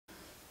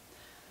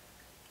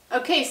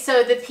Okay,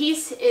 so the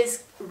piece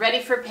is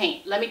ready for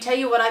paint. Let me tell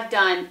you what I've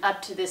done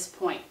up to this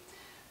point.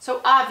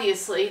 So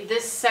obviously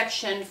this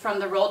section from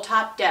the roll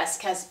top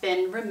desk has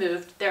been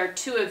removed. There are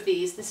two of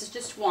these. This is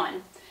just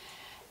one.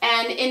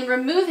 And in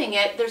removing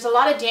it, there's a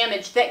lot of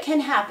damage that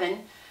can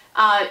happen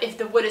if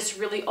the wood is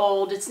really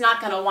old. It's not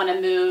going to want to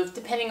move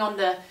depending on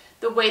the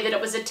way that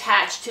it was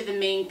attached to the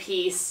main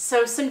piece.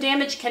 So some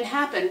damage can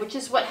happen, which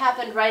is what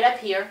happened right up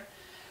here.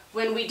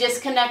 When we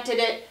disconnected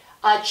it,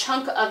 a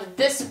chunk of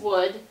this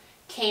wood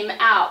came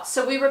out.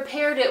 So we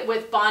repaired it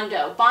with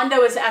Bondo.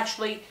 Bondo is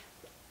actually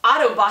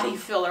auto body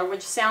filler,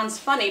 which sounds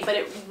funny, but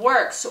it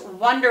works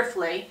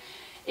wonderfully.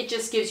 It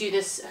just gives you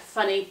this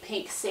funny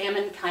pink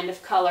salmon kind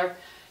of color.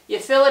 You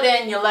fill it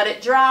in, you let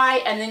it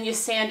dry, and then you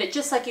sand it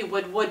just like you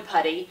would wood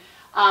putty.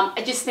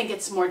 I just think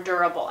it's more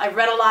durable. I've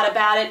read a lot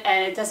about it,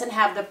 and it doesn't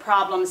have the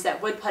problems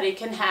that wood putty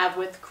can have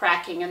with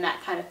cracking and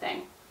that kind of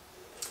thing.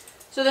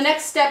 So the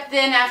next step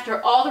then,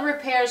 after all the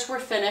repairs were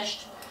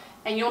finished,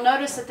 and you'll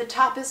notice that the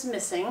top is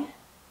missing.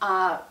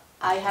 I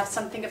have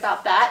something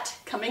about that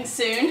coming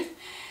soon.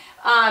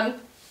 You'll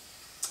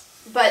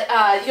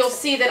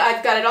see that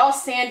I've got it all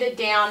sanded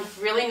down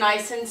really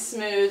nice and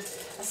smooth,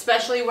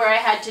 especially where I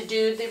had to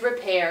do the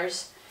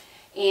repairs.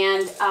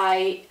 And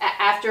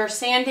after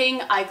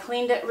sanding, I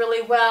cleaned it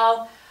really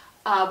well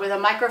with a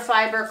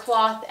microfiber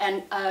cloth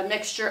and a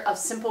mixture of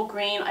simple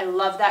green. I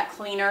love that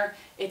cleaner.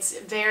 It's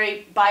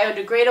very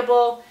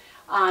biodegradable.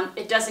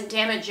 It doesn't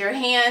damage your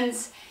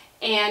hands.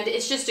 And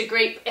it's just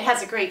it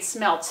has a great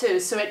smell too,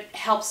 so it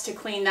helps to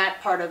clean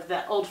that part of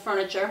the old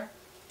furniture.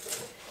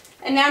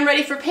 And now I'm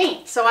ready for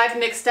paint. So I've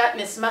mixed up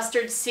Miss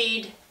Mustard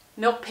Seed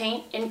Milk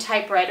Paint in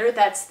typewriter.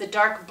 That's the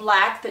dark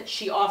black that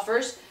she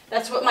offers.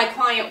 That's what my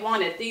client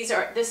wanted.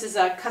 This is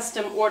a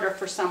custom order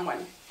for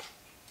someone.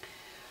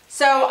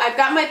 So I've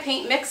got my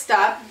paint mixed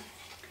up.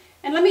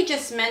 And let me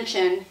just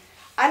mention, you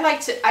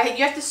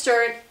have to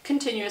stir it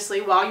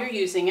continuously while you're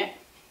using it.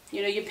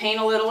 You know, you paint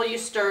a little, you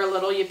stir a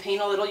little, you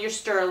paint a little, you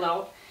stir a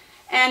little.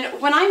 And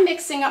when I'm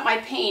mixing up my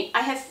paint,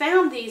 I have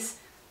found these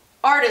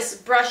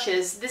artist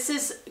brushes. This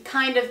is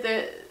kind of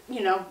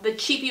the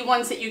cheapy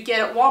ones that you get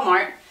at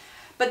Walmart.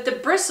 But the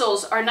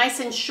bristles are nice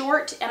and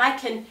short, and I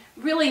can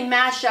really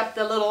mash up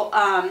the little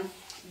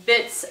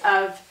bits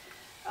of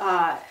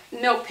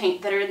milk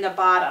paint that are in the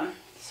bottom.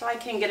 So I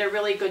can get a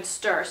really good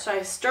stir. So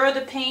I stir the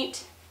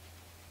paint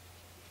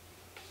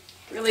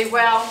really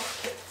well.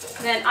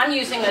 And then I'm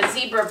using a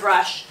zebra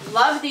brush.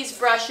 Love these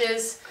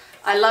brushes.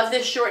 I love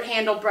this short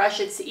handle brush.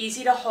 It's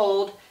easy to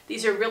hold.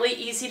 These are really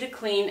easy to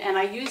clean, and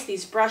I use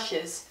these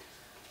brushes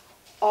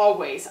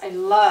always. I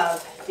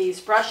love these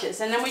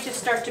brushes. And then we just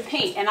start to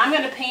paint. And I'm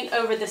going to paint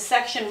over the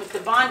section with the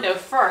Bondo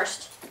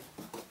first.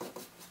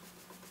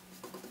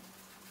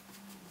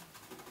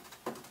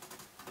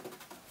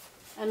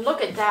 And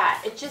look at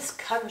that. It just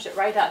covers it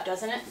right up,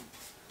 doesn't it?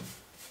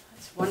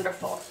 It's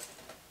wonderful.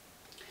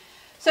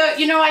 So,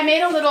 you know, I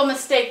made a little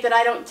mistake that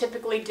I don't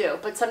typically do,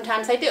 but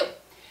sometimes I do.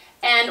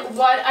 And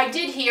what I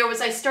did here was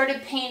I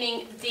started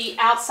painting the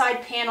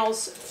outside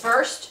panels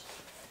first.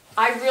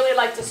 I really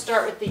like to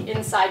start with the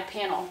inside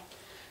panel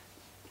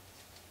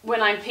when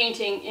I'm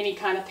painting any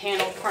kind of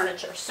panel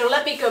furniture. So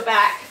let me go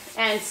back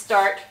and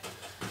start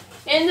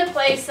in the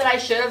place that I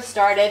should have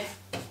started.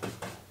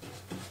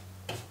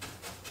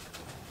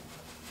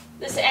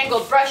 This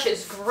angled brush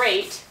is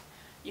great.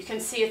 You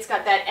can see it's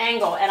got that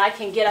angle, and I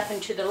can get up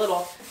into the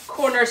little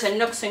corners and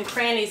nooks and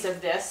crannies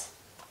of this.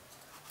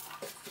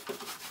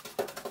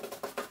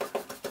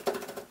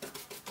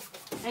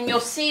 And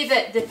you'll see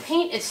that the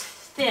paint is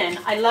thin.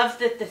 I love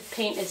that the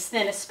paint is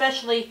thin,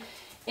 especially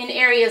in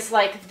areas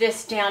like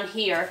this down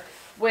here,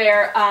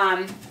 where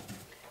I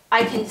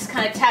can just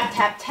kind of tap,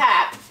 tap,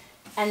 tap,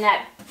 and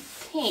that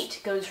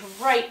paint goes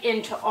right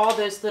into all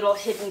those little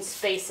hidden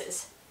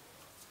spaces.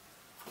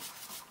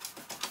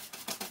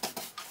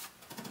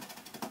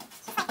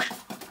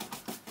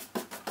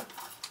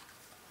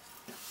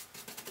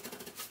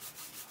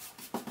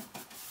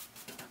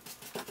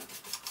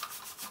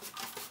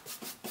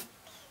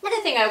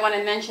 Another thing I want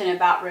to mention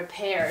about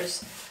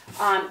repairs,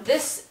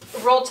 this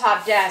roll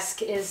top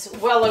desk is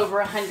well over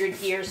 100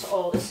 years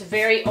old. It's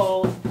very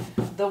old.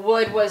 The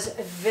wood was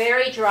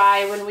very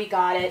dry when we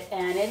got it,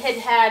 and it had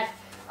had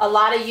a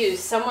lot of use.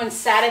 Someone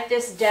sat at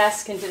this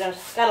desk and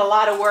got a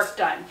lot of work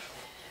done.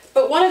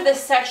 But one of the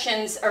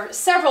sections, or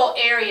several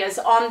areas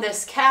on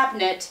this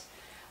cabinet,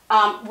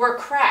 were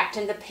cracked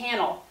in the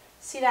panel.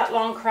 See that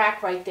long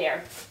crack right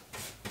there?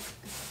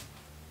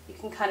 You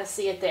can kind of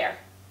see it there.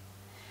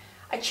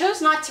 I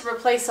chose not to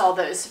replace all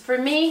those. For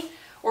me,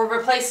 or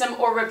replace them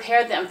or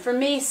repair them. For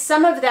me,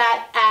 some of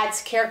that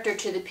adds character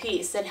to the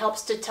piece and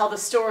helps to tell the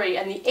story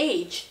and the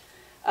age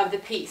of the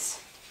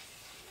piece.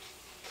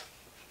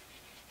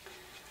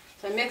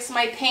 So I mix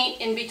my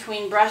paint in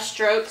between brush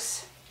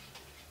strokes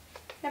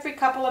every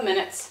couple of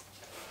minutes.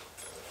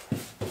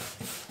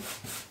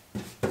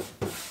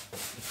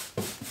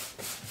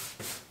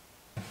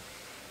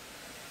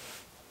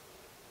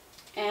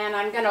 And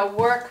I'm going to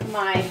work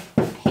my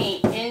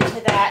paint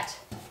into that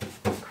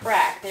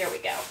crack. There we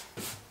go.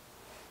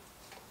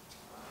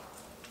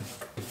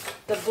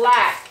 the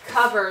black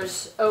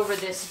covers over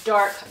this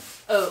dark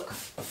oak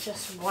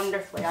just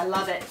wonderfully. I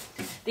love it.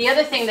 The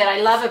other thing that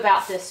I love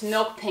about this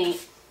milk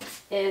paint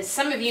is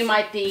some of you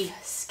might be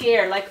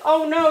scared, like,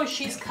 oh no,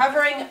 she's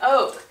covering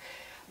oak.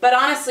 But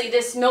honestly,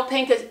 this milk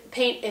paint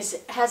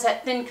has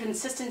that thin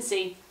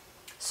consistency,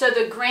 so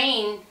the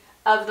grain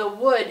of the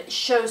wood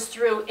shows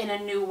through in a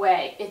new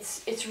way.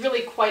 It's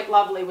really quite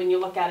lovely when you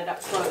look at it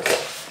up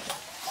close.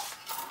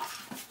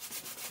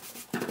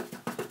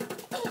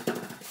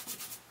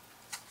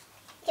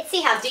 You can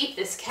see how deep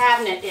this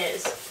cabinet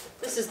is.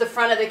 This is the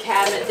front of the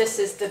cabinet, this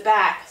is the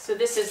back, so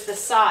this is the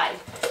side.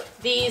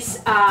 These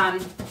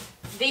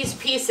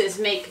pieces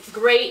make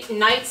great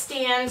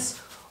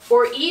nightstands,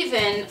 or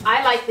even,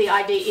 I like the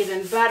idea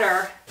even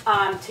better,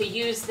 to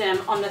use them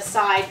on the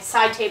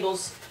side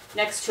tables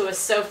next to a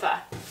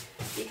sofa.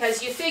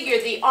 Because you figure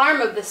the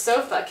arm of the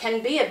sofa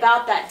can be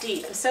about that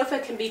deep. The sofa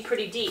can be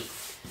pretty deep.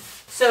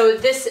 So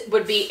this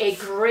would be a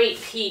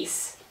great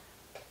piece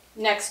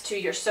next to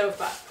your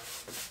sofa.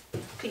 You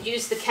could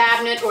use the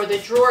cabinet or the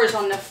drawers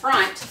on the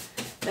front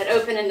that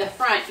open in the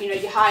front. You know,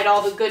 you hide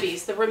all the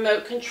goodies, the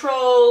remote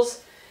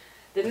controls,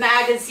 the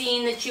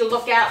magazine that you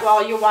look at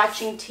while you're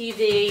watching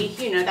TV,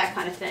 you know, that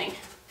kind of thing.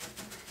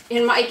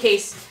 In my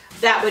case,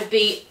 that would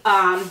be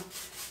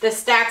the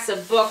stacks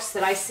of books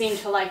that I seem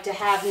to like to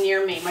have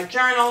near me. My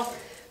journal,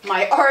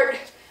 my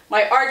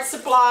art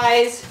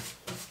supplies.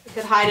 I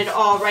could hide it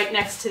all right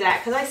next to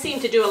that, because I seem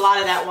to do a lot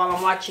of that while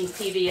I'm watching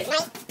TV at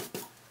night.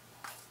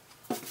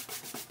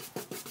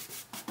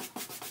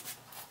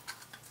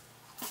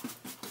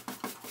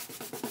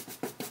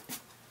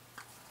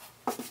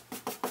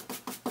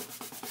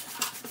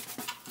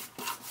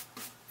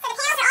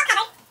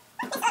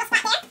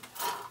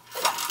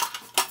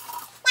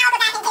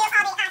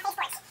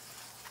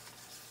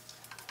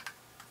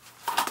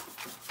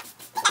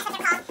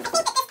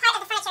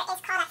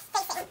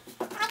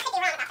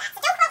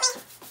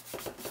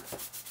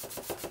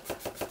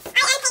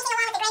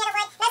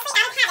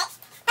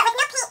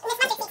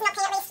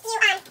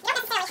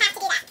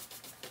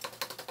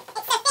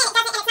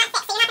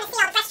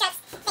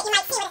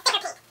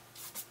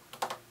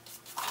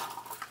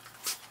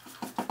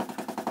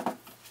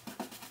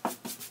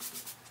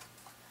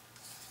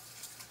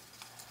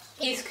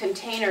 These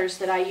containers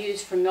that I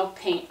use for milk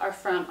paint are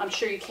from, I'm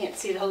sure you can't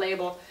see the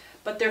label,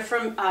 but they're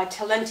from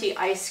Talenti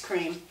ice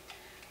cream.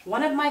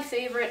 One of my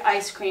favorite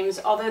ice creams,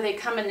 although they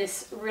come in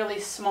this really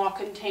small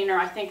container,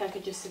 I think I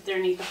could just sit there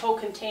and eat the whole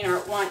container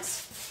at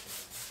once.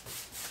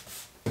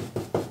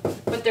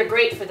 But they're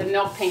great for the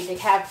milk paint. They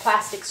have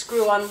plastic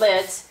screw-on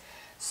lids,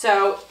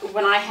 so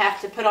when I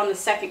have to put on the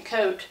second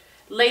coat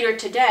later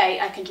today,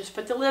 I can just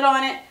put the lid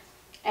on it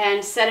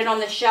and set it on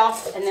the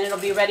shelf, and then it'll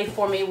be ready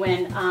for me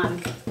when I'm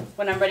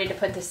ready to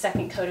put the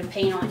second coat of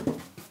paint on.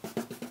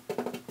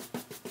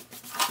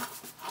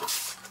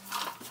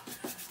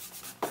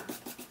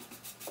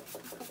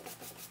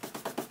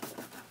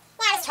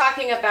 Now I'm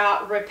talking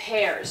about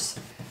repairs.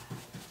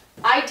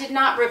 I did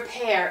not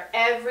repair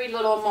every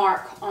little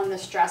mark on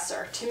this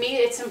dresser. To me,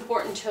 it's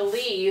important to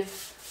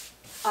leave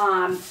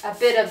a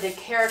bit of the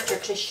character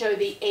to show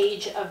the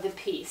age of the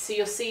piece. So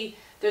you'll see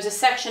there's a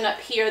section up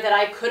here that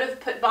I could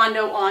have put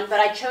Bondo on, but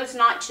I chose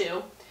not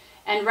to.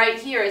 And right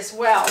here as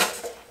well.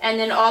 And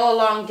then all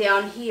along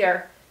down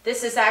here,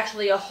 this is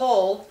actually a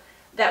hole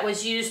that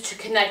was used to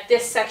connect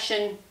this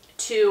section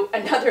to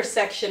another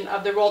section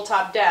of the roll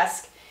top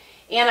desk.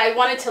 And I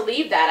wanted to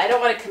leave that. I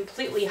don't want to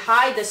completely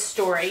hide the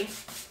story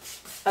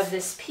of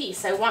this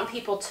piece. I want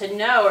people to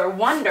know or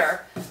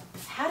wonder,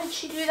 how did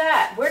she do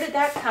that? Where did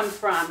that come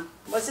from?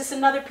 Was this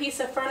another piece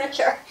of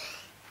furniture?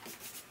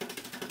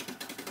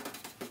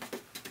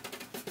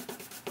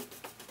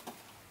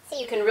 So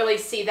you can really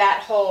see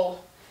that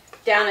hole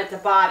down at the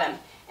bottom.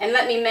 And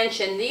let me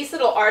mention, these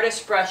little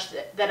artist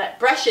brushes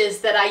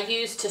that I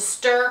use to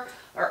stir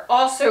are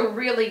also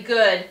really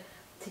good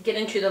to get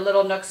into the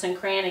little nooks and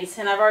crannies.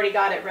 And I've already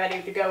got it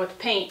ready to go with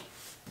paint.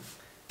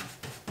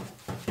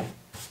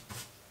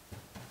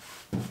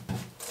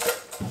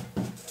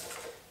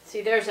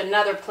 See, there's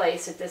another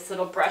place that this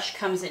little brush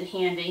comes in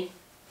handy.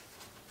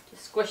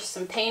 Just squish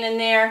some paint in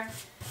there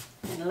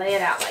and lay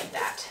it out like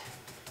that.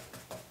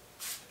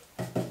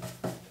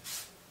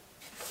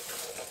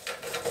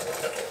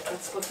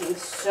 It's looking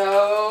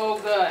so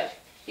good.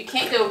 You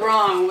can't go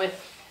wrong with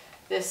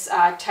this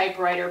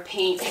typewriter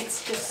paint.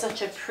 It's just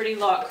such a pretty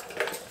look.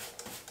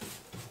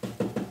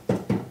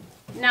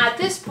 Now at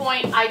this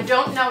point, I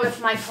don't know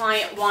if my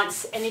client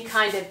wants any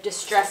kind of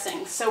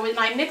distressing. So when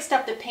I mixed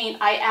up the paint,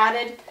 I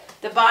added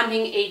the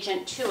bonding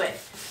agent to it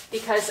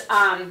because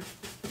I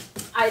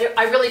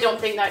really don't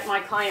think that my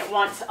client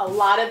wants a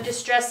lot of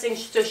distressing,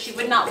 so she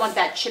would not want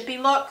that chippy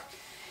look.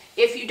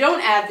 If you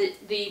don't add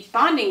the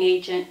bonding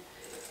agent,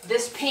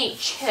 this paint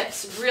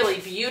chips really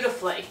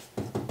beautifully,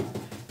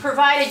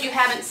 provided you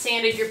haven't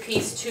sanded your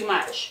piece too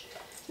much.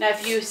 Now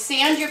if you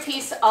sand your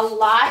piece a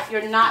lot,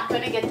 you're not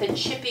going to get the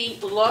chippy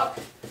look.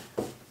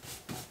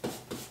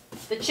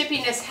 The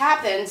chippiness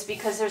happens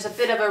because there's a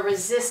bit of a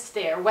resist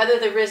there. Whether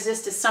the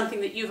resist is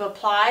something that you've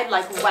applied,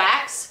 like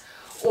wax,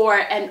 or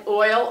an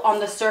oil on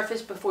the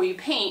surface before you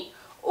paint,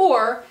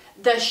 or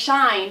the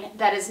shine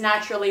that is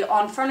naturally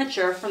on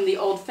furniture from the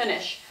old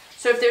finish.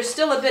 So if there's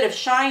still a bit of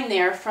shine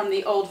there from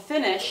the old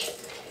finish,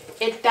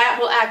 that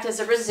will act as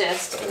a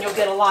resist and you'll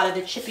get a lot of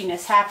the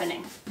chippiness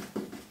happening.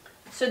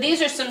 So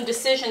these are some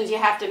decisions you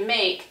have to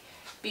make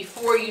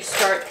before you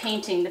start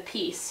painting the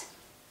piece.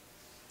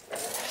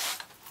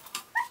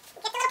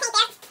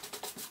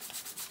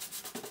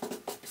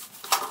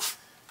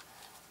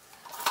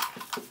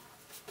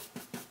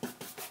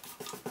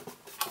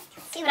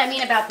 See what I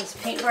mean about this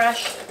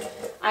paintbrush?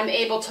 I'm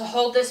able to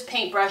hold this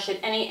paintbrush at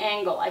any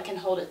angle. I can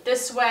hold it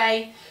this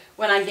way.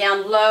 When I'm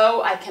down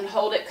low, I can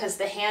hold it because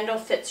the handle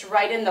fits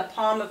right in the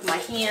palm of my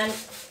hand.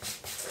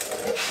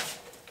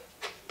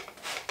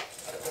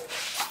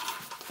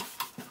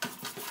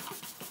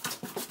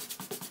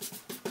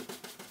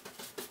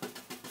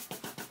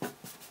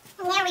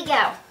 And there we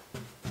go.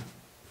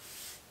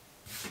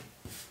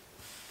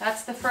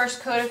 That's the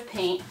first coat of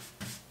paint.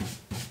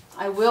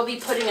 I will be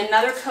putting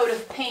another coat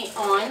of paint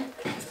on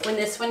when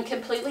this one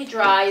completely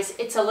dries.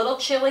 It's a little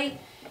chilly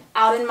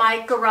out in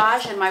my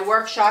garage and my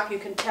workshop. You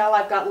can tell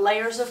I've got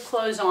layers of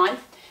clothes on.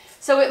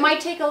 So it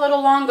might take a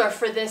little longer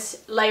for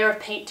this layer of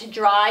paint to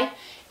dry.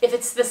 If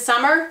it's the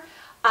summer,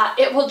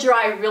 it will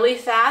dry really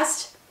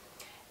fast,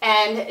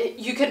 and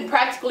you can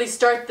practically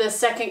start the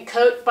second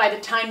coat by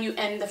the time you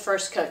end the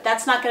first coat.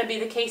 That's not going to be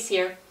the case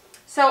here.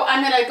 So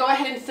I'm going to go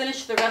ahead and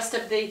finish the rest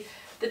of the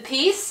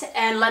piece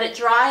and let it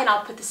dry, and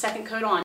I'll put the second coat on.